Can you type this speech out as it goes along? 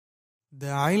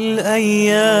دع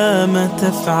الأيام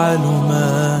تفعل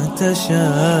ما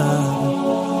تشاء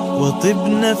وطب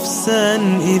نفسا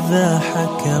إذا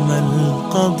حكم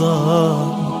القضاء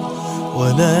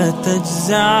ولا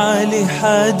تجزع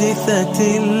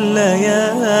لحادثة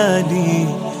الليالي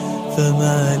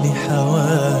فما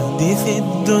لحوادث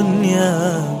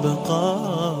الدنيا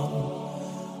بقاء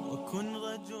وكن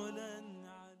رجلا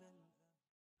على.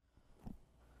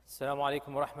 السلام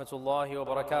عليكم ورحمة الله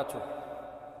وبركاته.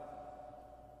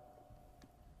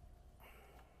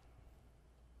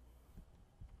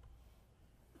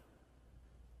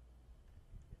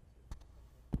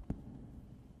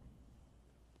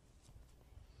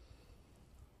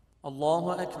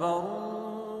 الله أكبر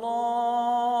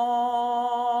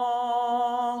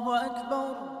الله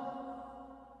أكبر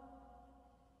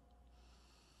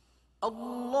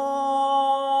الله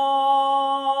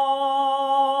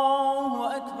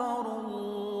أكبر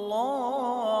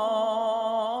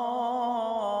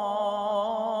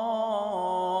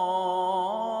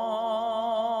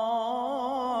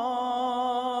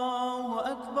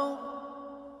الله أكبر.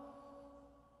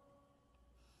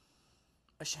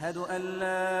 أشهد أن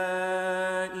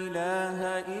لا إله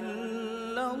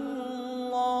إلا الله.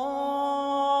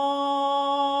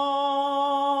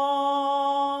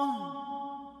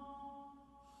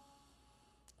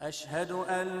 أشهد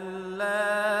أن لا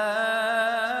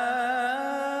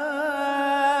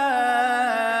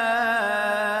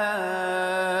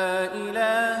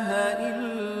إله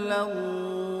إلا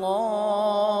الله.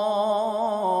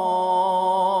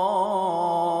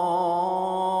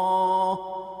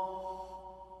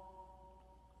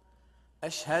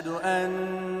 أشهد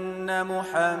أن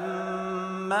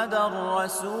محمدًا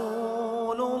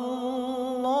رسول الله.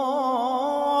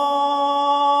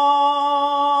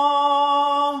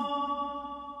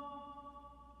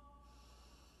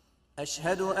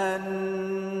 أشهد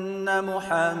أن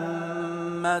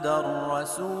محمدًا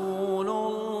رسول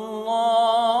الله.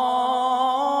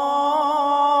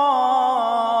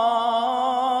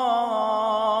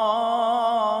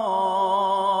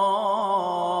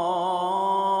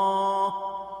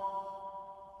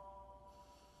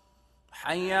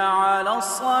 حي على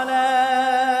الصلاة.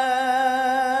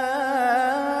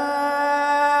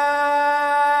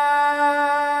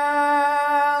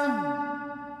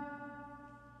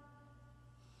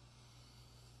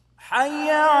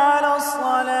 حي على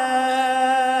الصلاة.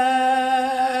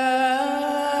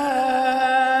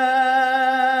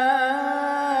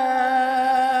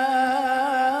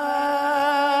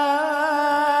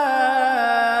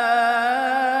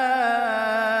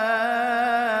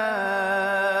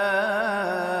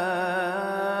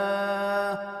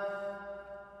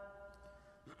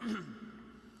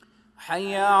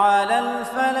 حي على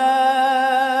الفلاح.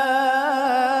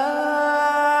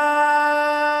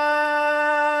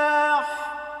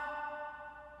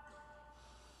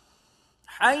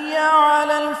 حي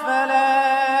على الفلاح.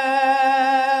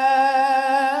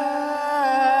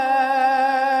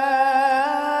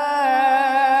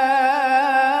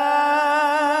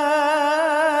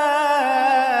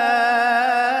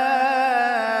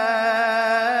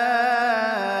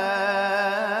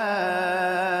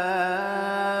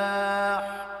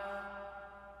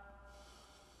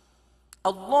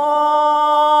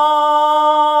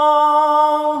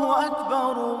 الله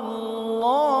أكبر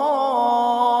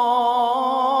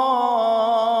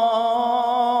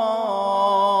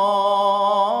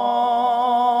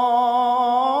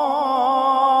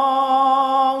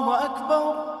الله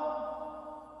أكبر.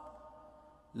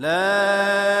 لا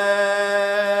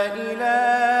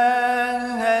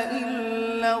إله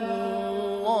إلا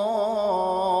الله.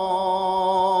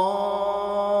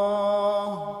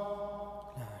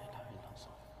 لا إله إلا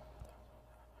الله.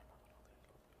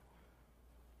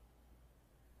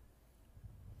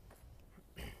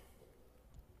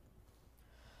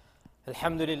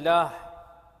 Alhamdulillah,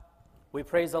 we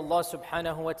praise Allah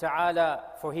subhanahu wa ta'ala,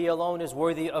 for He alone is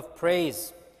worthy of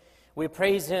praise. We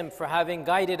praise Him for having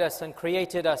guided us and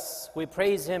created us. We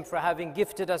praise Him for having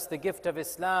gifted us the gift of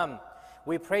Islam.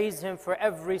 We praise Him for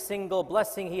every single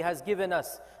blessing He has given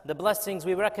us, the blessings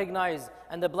we recognize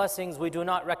and the blessings we do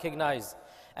not recognize.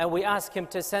 And we ask Him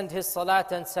to send His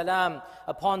salat and salam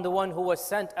upon the one who was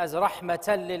sent as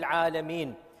rahmatan lil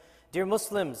alameen. Dear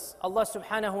Muslims, Allah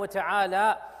subhanahu wa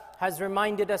ta'ala has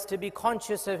reminded us to be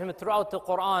conscious of Him throughout the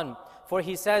Quran. For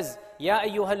He says, يَا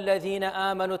أَيُّهَا الَّذِينَ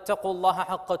آمَنُوا اتَّقُوا اللَّهَ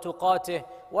حَقَّ تُقَاتِهِ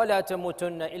وَلَا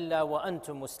تَمُوتُنَّ إِلَّا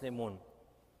وَأَنْتُمْ مُسْلِمُونَ.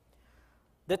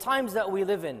 The times that we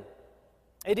live in,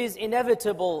 it is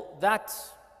inevitable that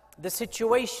the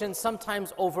situation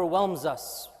sometimes overwhelms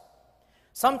us.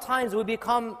 Sometimes we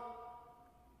become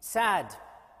sad,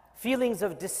 feelings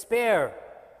of despair.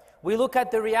 We look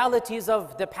at the realities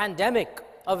of the pandemic,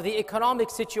 of the economic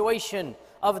situation,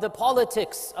 of the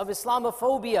politics, of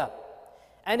Islamophobia.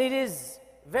 And it is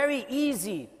very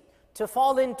easy to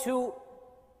fall into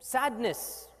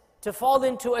sadness, to fall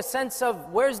into a sense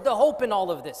of where's the hope in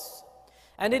all of this?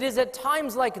 And it is at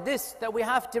times like this that we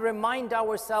have to remind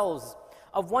ourselves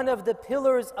of one of the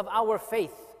pillars of our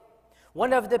faith,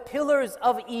 one of the pillars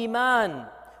of Iman,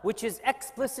 which is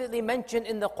explicitly mentioned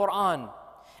in the Quran.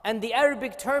 And the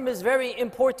Arabic term is very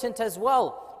important as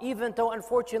well, even though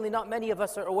unfortunately not many of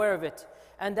us are aware of it.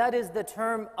 And that is the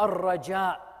term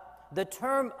ar-raja. The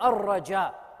term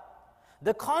ar-raja.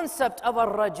 The concept of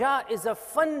ar-raja is a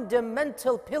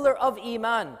fundamental pillar of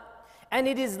Iman. And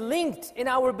it is linked in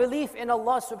our belief in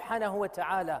Allah subhanahu wa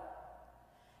ta'ala.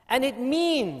 And it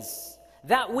means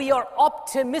that we are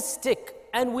optimistic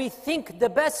and we think the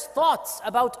best thoughts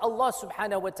about Allah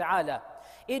subhanahu wa ta'ala.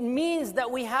 It means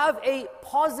that we have a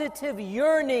positive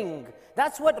yearning.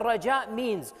 That's what raja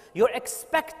means. You're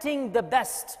expecting the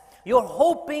best. You're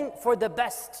hoping for the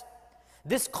best.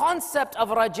 This concept of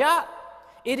raja,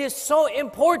 it is so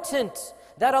important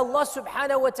that Allah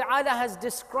subhanahu wa ta'ala has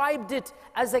described it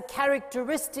as a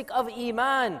characteristic of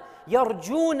Iman.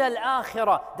 يَرْجُونَ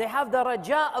الْآخِرَةِ. They have the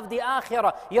raja of the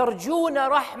akhirah. يَرْجُونَ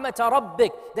رَحْمَةَ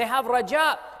رَبِّكَ. They have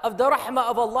raja of the rahmah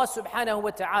of Allah subhanahu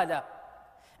wa ta'ala.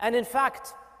 And in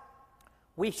fact,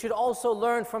 we should also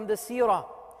learn from the seerah,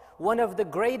 one of the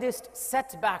greatest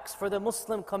setbacks for the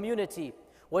Muslim community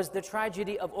was the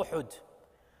tragedy of Uhud.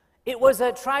 It was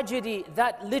a tragedy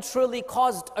that literally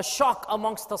caused a shock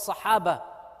amongst the Sahaba.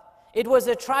 It was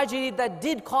a tragedy that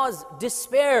did cause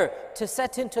despair to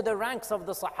set into the ranks of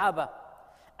the Sahaba.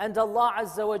 And Allah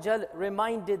Azza wa Jal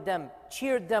reminded them,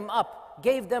 cheered them up,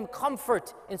 gave them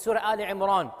comfort in Surah Ali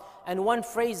Imran. And one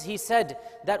phrase He said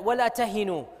that, وَلَا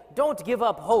تَهِنُوا, don't give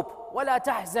up hope. وَلَا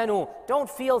تَحْزَنُوا, don't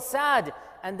feel sad.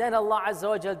 And then Allah Azza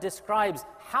wa Jal describes,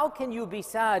 how can you be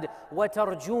sad?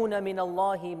 وَتَرْجُونَ مِنَ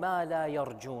اللَّهِ مَا لَا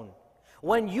يَرْجُونَ.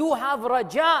 When you have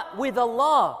raja with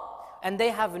Allah, and they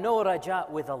have no raja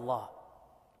with Allah.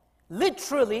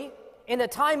 Literally, in a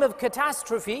time of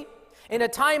catastrophe, in a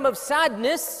time of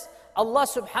sadness, Allah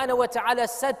subhanahu wa ta'ala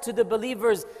said to the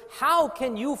believers, how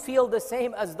can you feel the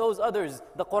same as those others,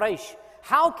 the Quraysh?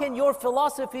 How can your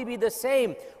philosophy be the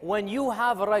same when you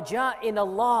have raja in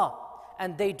Allah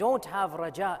and they don't have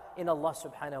raja in Allah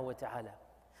subhanahu wa ta'ala?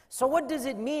 So what does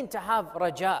it mean to have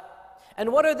raja?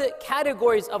 And what are the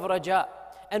categories of raja?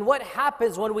 And what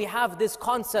happens when we have this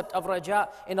concept of raja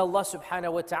in Allah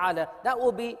subhanahu wa ta'ala? That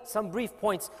will be some brief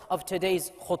points of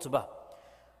today's khutbah.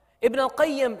 Ibn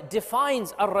al-Qayyim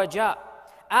defines ar-raja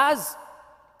as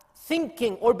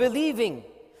thinking or believing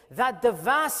that the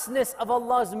vastness of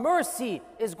Allah's mercy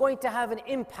is going to have an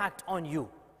impact on you.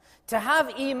 To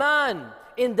have iman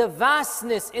in the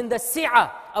vastness, in the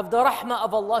si'ah of the rahmah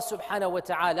of Allah subhanahu wa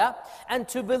ta'ala, and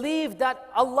to believe that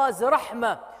Allah's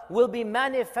rahmah will be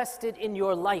manifested in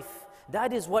your life.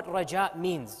 That is what raja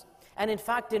means. And in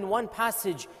fact, in one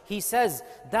passage, he says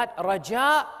that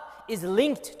raja is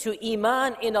linked to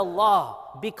iman in Allah,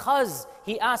 because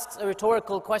he asks a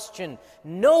rhetorical question.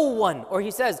 No one, or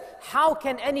he says, how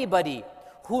can anybody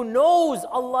who knows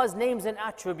Allah's names and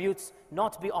attributes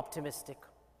not be optimistic?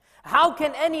 How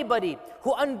can anybody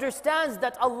who understands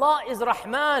that Allah is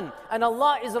Rahman, and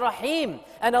Allah is Rahim,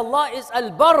 and Allah is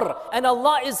Al-Barr, and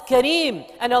Allah is Kareem,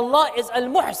 and Allah is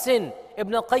Al-Muhsin?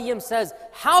 Ibn al-Qayyim says,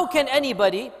 how can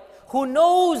anybody who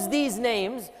knows these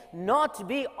names not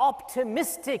be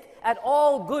optimistic at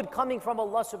all good coming from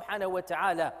Allah subhanahu wa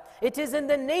ta'ala? It is in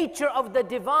the nature of the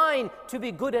divine to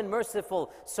be good and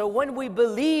merciful. So when we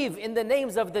believe in the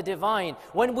names of the divine,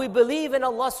 when we believe in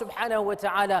Allah subhanahu wa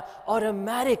ta'ala,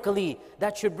 automatically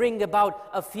that should bring about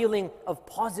a feeling of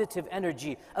positive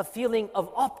energy, a feeling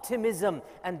of optimism.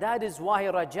 And that is why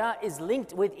raja is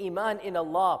linked with iman in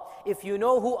Allah. If you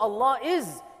know who Allah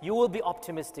is, you will be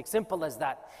optimistic. Simple as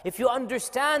that. If you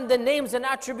understand the names and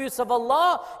attributes of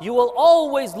Allah, you will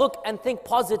always look and think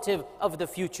positive of the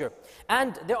future.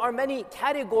 And there are many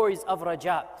categories of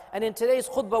raja. And in today's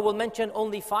khutbah, we'll mention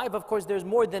only 5. Of course, there's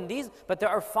more than these, but there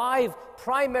are 5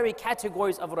 primary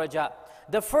categories of raja.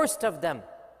 The first of them,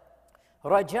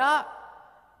 raja,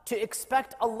 to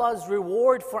expect Allah's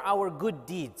reward for our good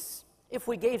deeds. If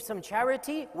we gave some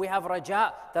charity, we have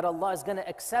raja that Allah is going to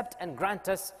accept and grant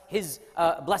us His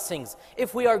blessings.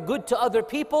 If we are good to other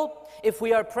people, if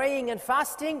we are praying and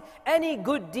fasting, any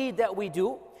good deed that we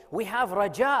do, we have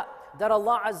raja that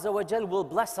Allah Azza wa Jal will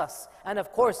bless us. And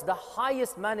of course, the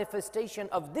highest manifestation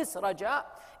of this raja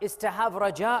is to have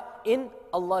raja in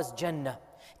Allah's Jannah.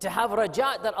 To have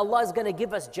raja that Allah is going to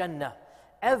give us Jannah.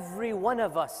 every one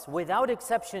of us, without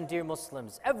exception, dear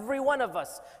Muslims, every one of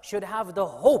us should have the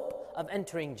hope of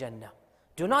entering Jannah.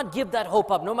 Do not give that hope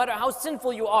up, no matter how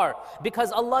sinful you are,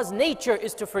 because Allah's nature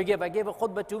is to forgive. I gave a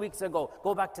khutbah 2 weeks ago.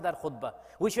 Go back to that khutbah.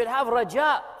 We should have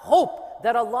raja, hope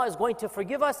that Allah is going to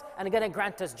forgive us and going to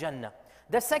grant us Jannah.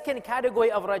 The second category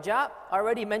of raja, I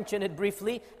already mentioned it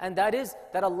briefly, and that is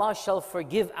that Allah shall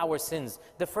forgive our sins.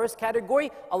 The first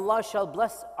category, Allah shall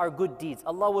bless our good deeds.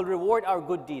 Allah will reward our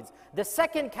good deeds. The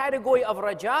second category of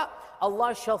raja,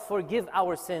 Allah shall forgive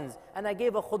our sins. And I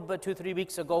gave a khutbah 2-3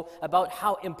 weeks ago about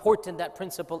how important that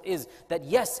principle is. That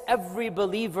yes, every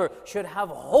believer should have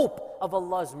hope of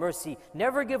Allah's mercy.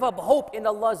 Never give up hope in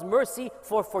Allah's mercy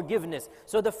for forgiveness.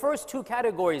 So the first two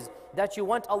categories, that you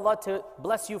want Allah to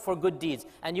bless you for good deeds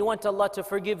and you want Allah to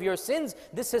forgive your sins,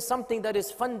 this is something that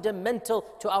is fundamental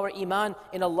to our iman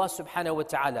in Allah subhanahu wa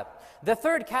ta'ala. The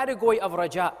third category of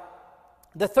raja,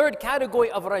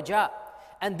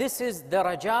 and this is the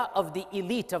raja of the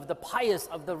elite, of the pious,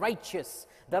 of the righteous,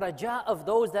 the raja of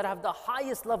those that have the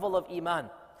highest level of iman.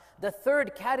 The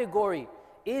third category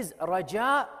is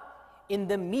raja in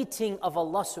the meeting of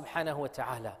Allah subhanahu wa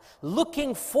ta'ala.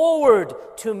 Looking forward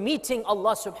to meeting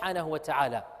Allah subhanahu wa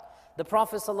ta'ala. The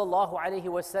Prophet sallallahu alayhi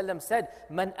wa sallam said,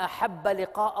 "Man ahabba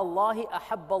liqa Allahi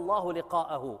ahabba Allahu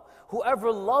liqa'ahu."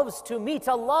 Whoever loves to meet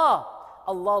Allah,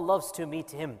 Allah loves to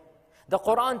meet him. The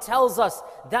Quran tells us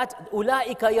that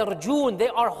ulaika yarjoon, they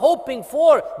are hoping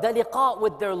for the liqa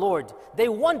with their Lord. They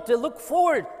want to look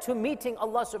forward to meeting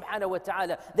Allah subhanahu wa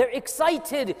ta'ala. They're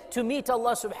excited to meet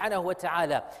Allah subhanahu wa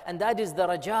ta'ala. And that is the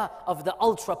raja of the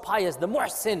ultra pious, the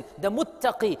muhsin, the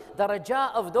muttaqi, the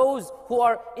raja of those who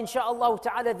are, insha'Allah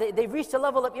ta'ala, they've reached a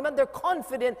level of iman. They're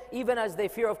confident, even as they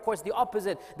fear, of course, the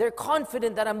opposite. They're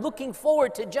confident that I'm looking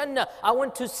forward to Jannah. I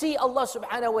want to see Allah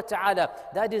subhanahu wa ta'ala.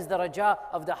 That is the raja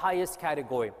of the highest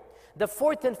category. The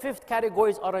fourth and fifth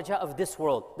categories are raja of this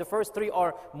world. The first three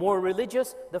are more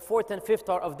religious. The fourth and fifth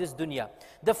are of this dunya.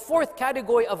 The fourth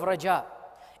category of raja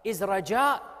is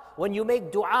raja when you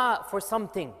make dua for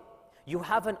something. You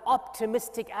have an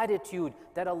optimistic attitude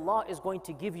that Allah is going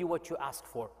to give you what you ask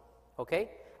for.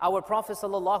 Okay? Our Prophet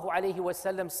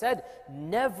ﷺ said,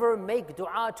 never make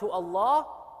dua to Allah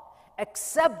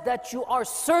except that you are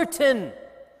certain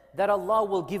that Allah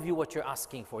will give you what you're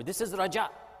asking for. This is raja.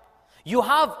 You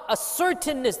have a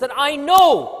certainness that I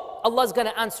know Allah is going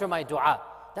to answer my dua.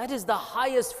 That is the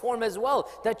highest form as well,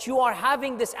 that you are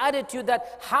having this attitude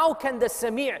that how can the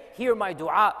Sami' hear my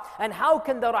dua, and how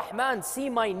can the Rahman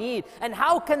see my need, and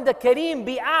how can the Kareem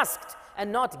be asked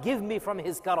and not give me from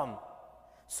his karam.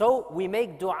 So we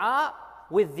make dua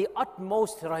with the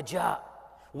utmost raja.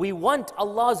 We want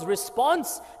Allah's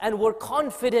response, and we're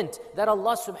confident that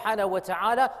Allah subhanahu wa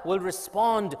ta'ala will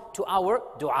respond to our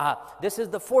dua. This is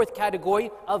the fourth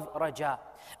category of raja.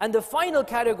 And the final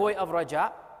category of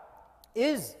raja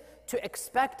is to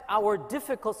expect our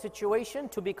difficult situation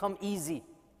to become easy.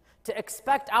 To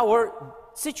expect our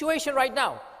situation right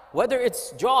now, whether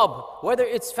it's job, whether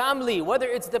it's family, whether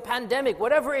it's the pandemic,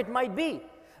 whatever it might be.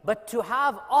 But to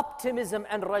have optimism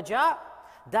and raja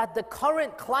that the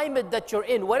current climate that you're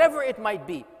in, whatever it might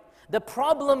be, the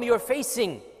problem you're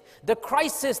facing, the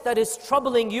crisis that is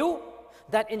troubling you,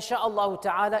 that insha'Allah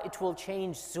ta'ala it will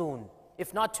change soon.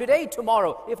 If not today,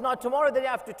 tomorrow. If not tomorrow, the day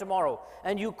after tomorrow.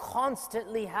 And you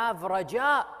constantly have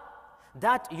raja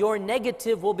that your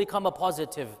negative will become a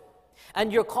positive.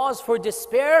 And your cause for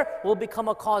despair will become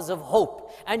a cause of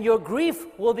hope. And your grief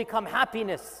will become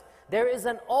happiness. There is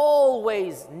an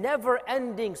always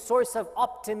never-ending source of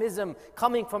optimism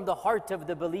coming from the heart of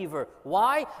the believer.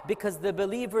 Why? Because the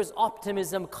believer's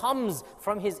optimism comes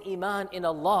from his iman in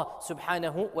Allah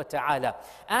subhanahu wa ta'ala.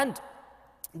 And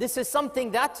this is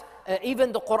something that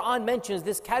even the Quran mentions,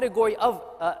 this category of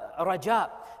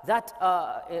raja, that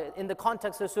in the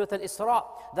context of Surah Al-Isra,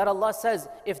 that Allah says,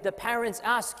 if the parents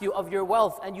ask you of your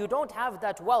wealth and you don't have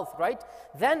that wealth, right?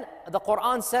 Then the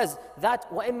Quran says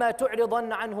that وَإِمَّا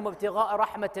تُعْرِضَنَّ عَنْهُمْ ابْتِغَاءَ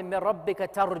رَحْمَةٍ مِّن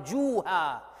رَبِّكَ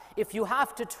تَرْجُوهَا. If you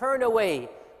have to turn away,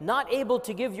 not able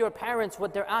to give your parents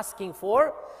what they're asking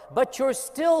for, but you're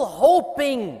still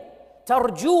hoping,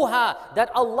 tarjuha,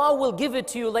 that Allah will give it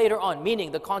to you later on.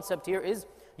 Meaning the concept here is,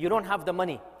 you don't have the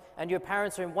money, and your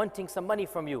parents are wanting some money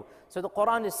from you. So the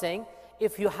Quran is saying,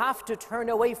 if you have to turn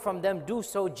away from them, do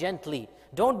so gently.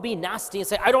 Don't be nasty and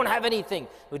say, I don't have anything.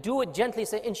 Do it gently,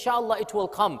 say, inshallah it will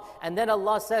come. And then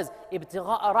Allah says,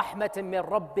 ابْتِغَاءَ رَحْمَةٍ مِّن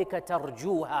رَبِّكَ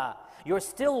تَرْجُوهَا. You're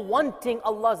still wanting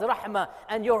Allah's rahmah,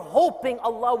 and you're hoping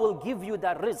Allah will give you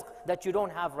that rizq that you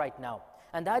don't have right now.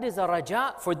 And that is a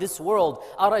raja for this world,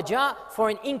 a raja for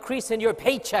an increase in your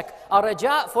paycheck, a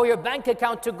raja for your bank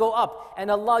account to go up. And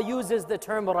Allah uses the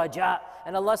term raja.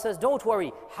 And Allah says, don't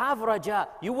worry, have raja.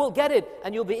 You will get it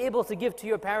and you'll be able to give to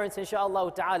your parents,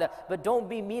 inshaAllah ta'ala. But don't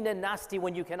be mean and nasty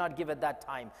when you cannot give at that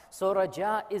time. So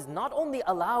raja is not only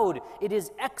allowed, it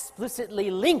is explicitly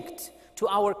linked to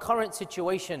our current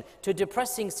situation, to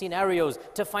depressing scenarios,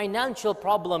 to financial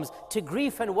problems, to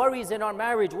grief and worries in our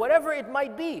marriage, whatever it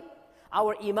might be.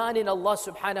 Our iman in Allah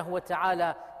subhanahu wa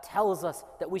ta'ala tells us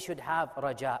that we should have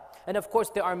raja. And of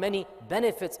course, there are many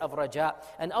benefits of raja.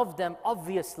 And of them,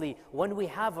 obviously, when we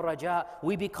have raja,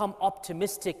 we become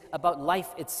optimistic about life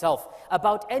itself,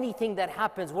 about anything that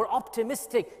happens. We're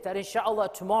optimistic that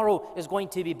inshallah tomorrow is going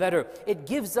to be better. It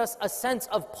gives us a sense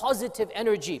of positive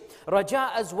energy.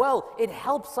 Raja as well, it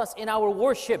helps us in our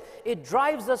worship. It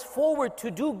drives us forward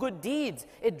to do good deeds.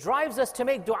 It drives us to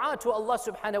make dua to Allah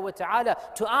subhanahu wa ta'ala,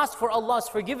 to ask for Allah's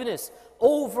forgiveness.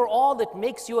 Overall, it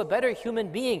makes you a better human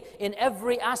being in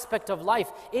every aspect of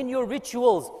life, in your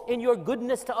rituals, in your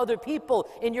goodness to other people,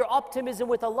 in your optimism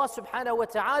with Allah subhanahu wa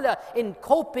ta'ala, in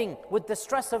coping with the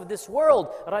stress of this world.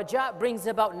 Raja brings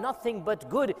about nothing but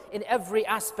good in every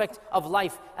aspect of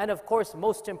life. And of course,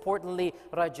 most importantly,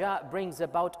 raja brings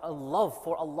about a love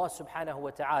for Allah subhanahu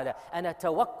wa ta'ala, and a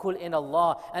tawakkul in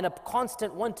Allah, and a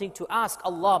constant wanting to ask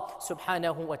Allah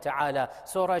subhanahu wa ta'ala.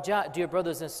 So raja, dear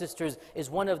brothers and sisters,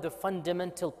 is one of the fundamental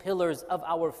pillars of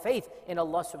our faith in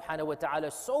Allah subhanahu wa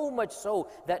ta'ala. So much so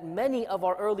that many of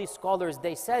our early scholars,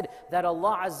 they said that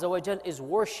Allah Azza wa Jal is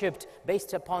worshipped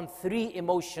based upon three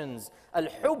emotions: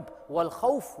 al-hub,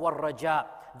 wal-khawf, wal-raja.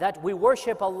 That we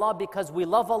worship Allah because we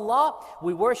love Allah,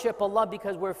 we worship Allah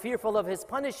because we're fearful of His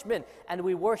punishment, and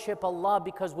we worship Allah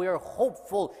because we are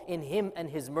hopeful in Him and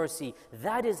His mercy.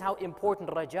 That is how important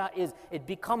raja is. It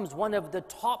becomes one of the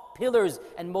top pillars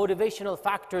and motivational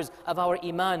factors of our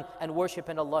iman and worship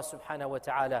in Allah subhanahu wa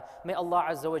ta'ala. May Allah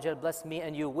Azza wa Jal bless me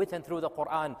and you with and through the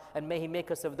Quran, and may He make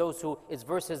us of those who its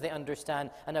verses they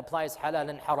understand and applies halal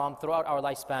and haram throughout our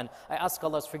lifespan. I ask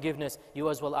Allah's forgiveness. You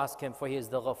as well ask Him, for He is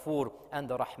the Ghafoor and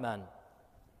the Rahman.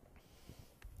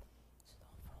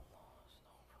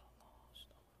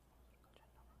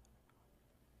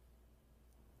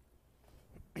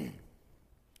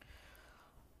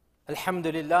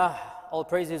 Alhamdulillah, all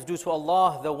praise is due to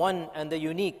Allah, the one and the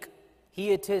unique.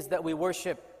 He it is that we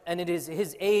worship, and it is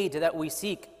His aid that we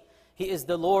seek. He is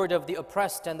the Lord of the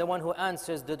oppressed and the one who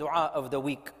answers the dua of the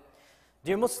weak.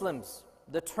 Dear Muslims,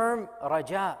 the term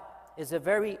raja is a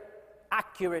very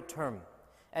accurate term.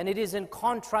 And it is in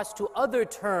contrast to other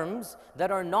terms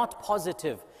that are not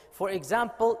positive. For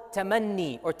example,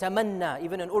 tamanni or tamanna.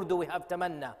 Even in Urdu we have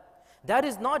tamanna. That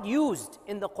is not used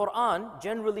in the Quran,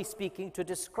 generally speaking, to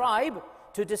describe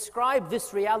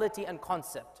this reality and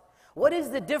concept. What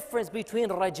is the difference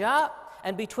between raja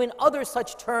and between other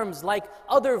such terms like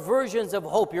other versions of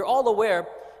hope? You're all aware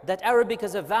that Arabic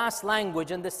is a vast language,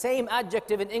 and the same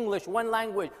adjective in English,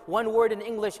 one word in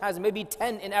English has maybe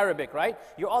 10 in Arabic, right?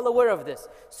 You're all aware of this.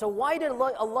 So why did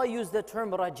Allah use the term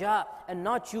raja and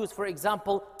not use, for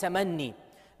example, tamanni?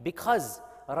 Because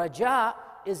raja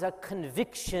is a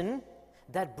conviction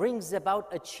that brings about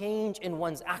a change in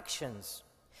one's actions.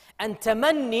 And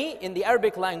tamanni, in the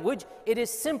Arabic language, it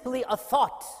is simply a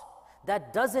thought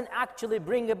that doesn't actually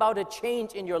bring about a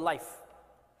change in your life.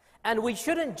 And we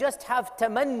shouldn't just have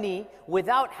tamanni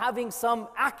without having some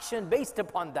action based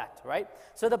upon that, right?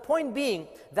 So the point being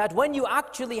that when you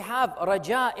actually have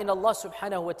raja in Allah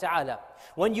subhanahu wa ta'ala,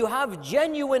 when you have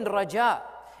genuine raja,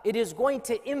 it is going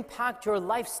to impact your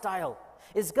lifestyle.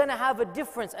 It's going to have a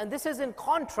difference. And this is in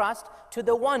contrast to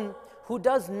the one who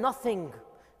does nothing.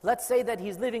 Let's say that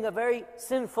he's living a very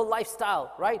sinful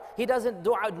lifestyle, right? He doesn't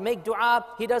make dua,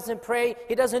 he doesn't pray,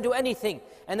 he doesn't do anything.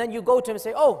 And then you go to him and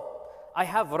say, oh, I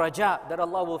have raja that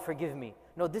Allah will forgive me.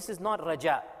 No, this is not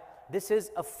raja. This is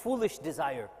a foolish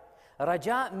desire.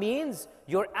 Raja means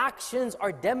your actions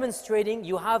are demonstrating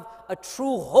you have a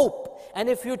true hope. And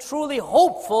if you're truly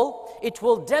hopeful, it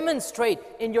will demonstrate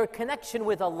in your connection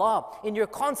with Allah, in your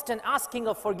constant asking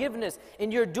of forgiveness,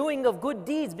 in your doing of good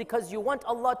deeds because you want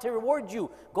Allah to reward you.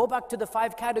 Go back to the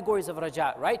 5 categories of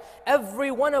raja, right?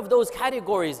 Every one of those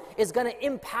categories is going to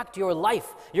impact your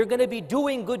life. You're going to be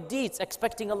doing good deeds,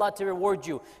 expecting Allah to reward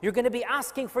you. You're going to be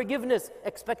asking forgiveness,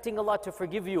 expecting Allah to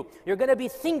forgive you. You're going to be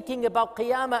thinking about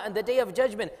Qiyamah and the Day of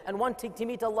Judgment and wanting to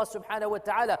meet Allah subhanahu wa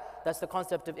ta'ala. That's the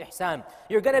concept of ihsan.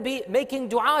 You're going to be making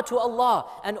dua to Allah,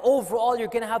 and overall you're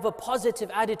going to have a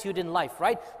positive attitude in life,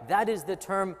 right? That is the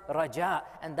term raja,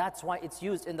 and that's why it's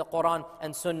used in the Quran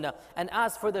and Sunnah. And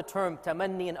as for the term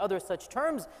tamanni and other such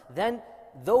terms, then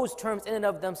those terms in and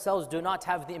of themselves do not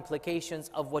have the implications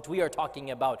of what we are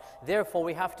talking about. Therefore,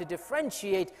 we have to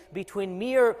differentiate between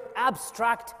mere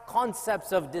abstract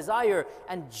concepts of desire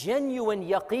and genuine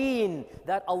yaqeen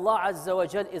that Allah Azza wa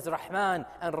Jal is Rahman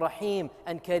and Rahim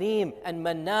and Kareem and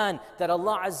Mannan, that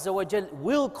Allah Azza wa Jal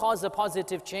will cause a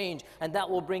positive change and that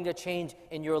will bring a change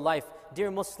in your life. Dear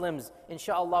Muslims,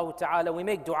 insha'Allah ta'ala, we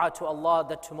make dua to Allah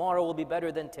that tomorrow will be better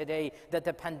than today, that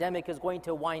the pandemic is going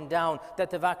to wind down, that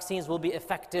the vaccines will be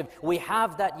effective. We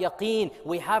have that yaqeen,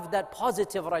 we have that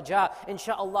positive raja.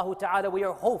 Insha'Allah ta'ala, we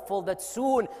are hopeful that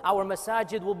soon our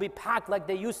masajid will be packed like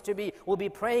they used to be. We'll be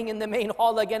praying in the main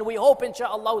hall again. We hope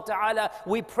insha'Allah ta'ala,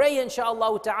 we pray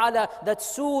insha'Allah ta'ala that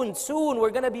soon we're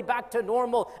going to be back to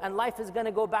normal and life is going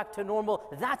to go back to normal.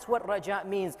 That's what raja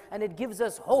means, and it gives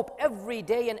us hope every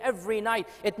day and every night.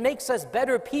 It makes us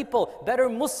better people, better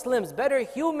Muslims, better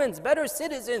humans, better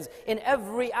citizens in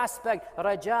every aspect.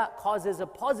 Raja causes a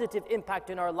positive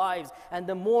impact in our lives, and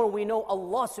the more we know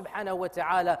Allah subhanahu wa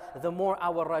ta'ala, the more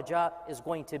our raja is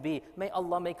going to be. May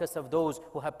Allah make us of those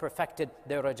who have perfected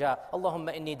their raja.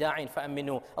 Allahumma inni da'in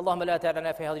fa'aminu. Allahumma la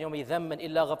ta'lana fi hadha al-yawmi dhamman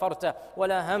illa ghafarta, wa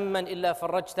la hamman illa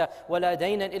farajta, wa la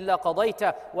daynan illa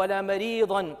qadayta, wa la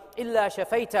maridan illa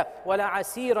shafayta, wa la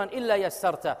asiran illa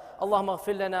yassarta. Allahumma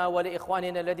ighfir lana wa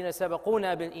إخواننا الذين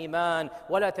سبقونا بالإيمان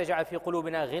ولا تجعل في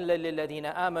قلوبنا غلا للذين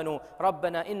آمنوا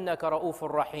ربنا إنك رؤوف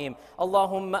رحيم.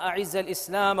 اللهم أعز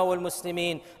الإسلام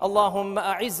والمسلمين، اللهم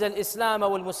أعز الإسلام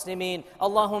والمسلمين،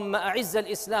 اللهم أعز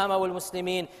الإسلام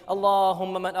والمسلمين.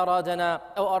 اللهم من أرادنا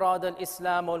أو أراد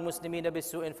الإسلام والمسلمين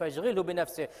بالسوء فاشغله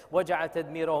بنفسه واجعل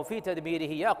تدميره في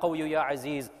تدبيره يا قوي يا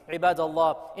عزيز. عباد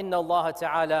الله، إن الله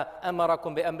تعالى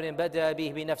أمركم بأمر بدأ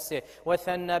به بنفسه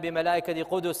وثنى بملائكة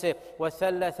قدسه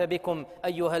وثلث بكم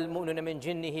أيها المؤمنون من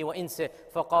جنه وإنسه،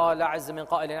 فقال عز من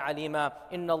قائل عليما: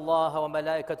 إن الله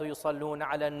وملائكته يصلون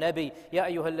على النبي يا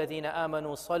أيها الذين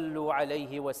آمنوا صلوا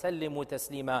عليه وسلموا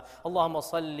تسليما. اللهم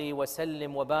صل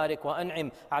وسلم وبارك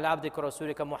وأنعم على عبدك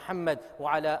ورسولك محمد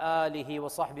وعلى آله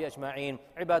وصحبه أجمعين.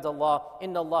 عباد الله،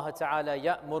 إن الله تعالى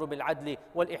يأمر بالعدل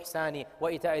والإحسان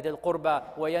وإيتاء ذي القربى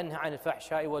وينهى عن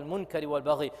الفحشاء والمنكر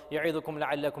والبغي يعظكم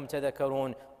لعلكم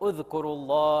تذكرون. اذكروا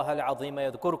الله العظيم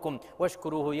يذكركم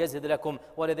واشكروه يزد لكم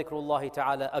ولذكر الله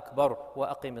تعالى أكبر.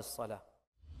 وأقم الصلاة.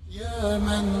 يا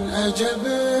من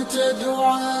أجبت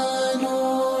دعاء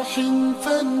نوح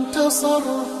فانتصر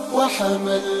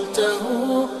وحملته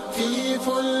في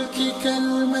فلكك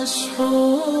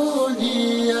المشحون،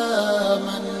 يا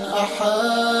من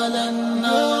أحال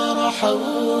النار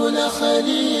حول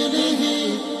خليله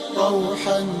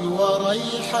روحا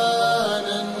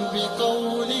وريحانا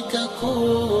بقولك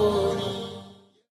كن.